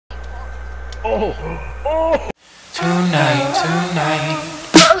Oh, oh. Tonight.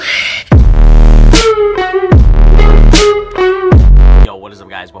 Yo, what is up,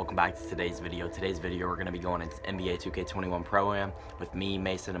 guys? Welcome back to today's video. Today's video, we're gonna be going into NBA 2K21 Pro-Am with me,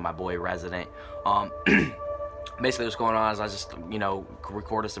 Mason, and my boy Resident. Basically what's going on is I just,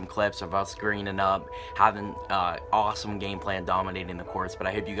 recorded some clips of us greening up, having awesome gameplay and dominating the courts. But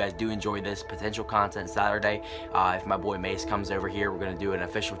I hope you guys do enjoy this potential content Saturday. If my boy Mace comes over here, we're going to do an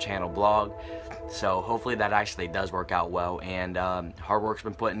official channel blog. So hopefully that actually does work out well. And hard work's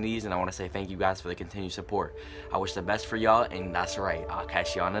been put in these, and I want to say thank you guys for the continued support. I wish the best for y'all, and that's right. I'll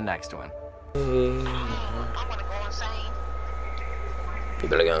catch you on the next one. I'm gonna go insane. You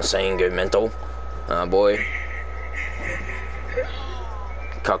better go insane, go mental. Boy.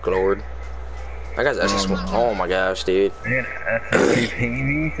 Cuck Lord. That guy's oh my gosh, dude. That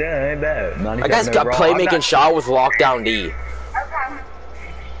guy's got playmaking shot with lockdown D.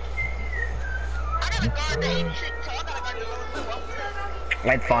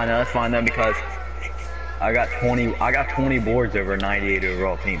 That's fine then because I got 20 boards over 98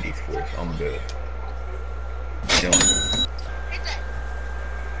 overall team these four, so I'm good.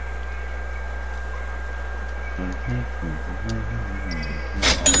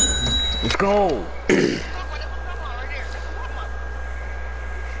 Let's go!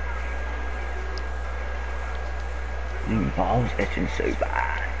 Balls itching so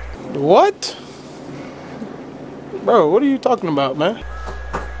bad. What? Bro, what are you talking about, man?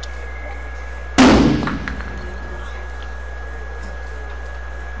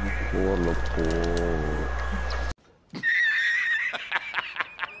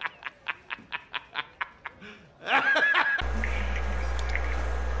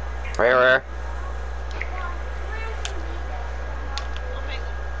 Where?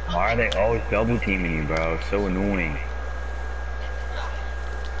 Why are they always double teaming you, bro? It's so annoying.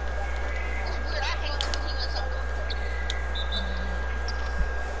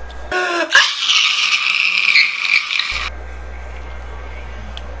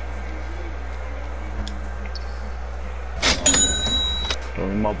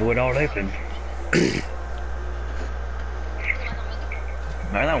 Throwing my boy all open.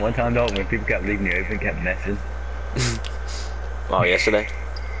 Remember that one time, dog, when people kept leaving you open, kept messing? Oh, yesterday?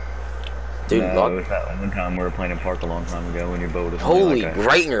 Dude, no, it was that one time we were playing in park a long time ago when your boat was holy, like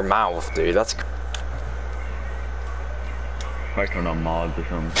right in your mouth, dude. That's probably turn on mods or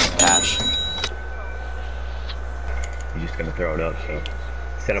something. cash. You're just gonna throw it up, so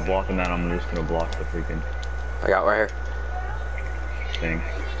instead of blocking that, I'm just gonna block the freaking I got right here. thing.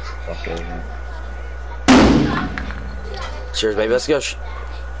 Fuck it. Cheers, baby. Let's go.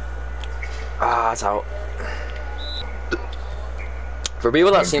 That's out. For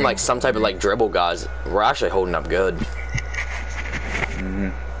people that seem like some type of dribble guys, we're actually holding up good.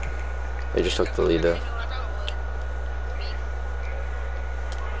 They just took the lead though.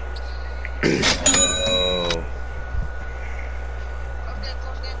 Oh.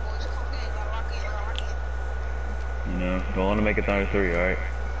 You know, don't want to make it down to 3, alright?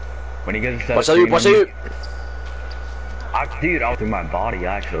 When he gets a set What's up, you? Dude, I was through my body,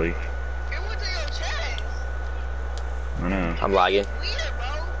 actually. I know. I'm lagging.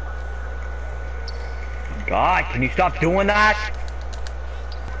 God, can you stop doing that?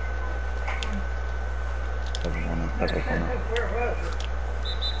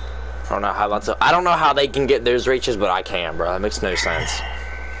 I don't know how they can get those reaches, but I can, bro. That makes no sense.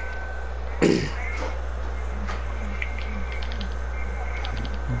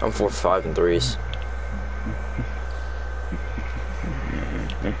 I'm 4 for 5 and 3s.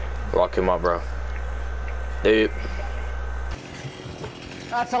 Lock him up, bro. Dude.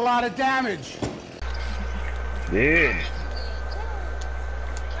 That's a lot of damage. Dude.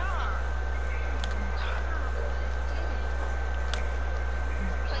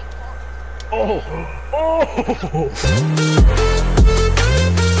 Oh. Oh.